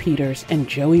Letitia Peters and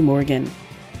Joey Morgan.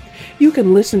 You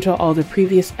can listen to all the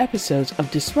previous episodes of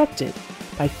Disrupted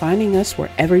by finding us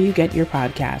wherever you get your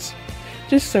podcasts.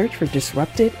 Just search for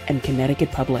Disrupted and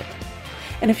Connecticut Public.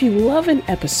 And if you love an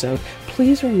episode,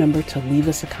 please remember to leave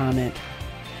us a comment.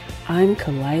 I'm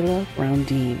Kalila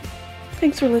Brown-Dean.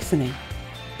 Thanks for listening.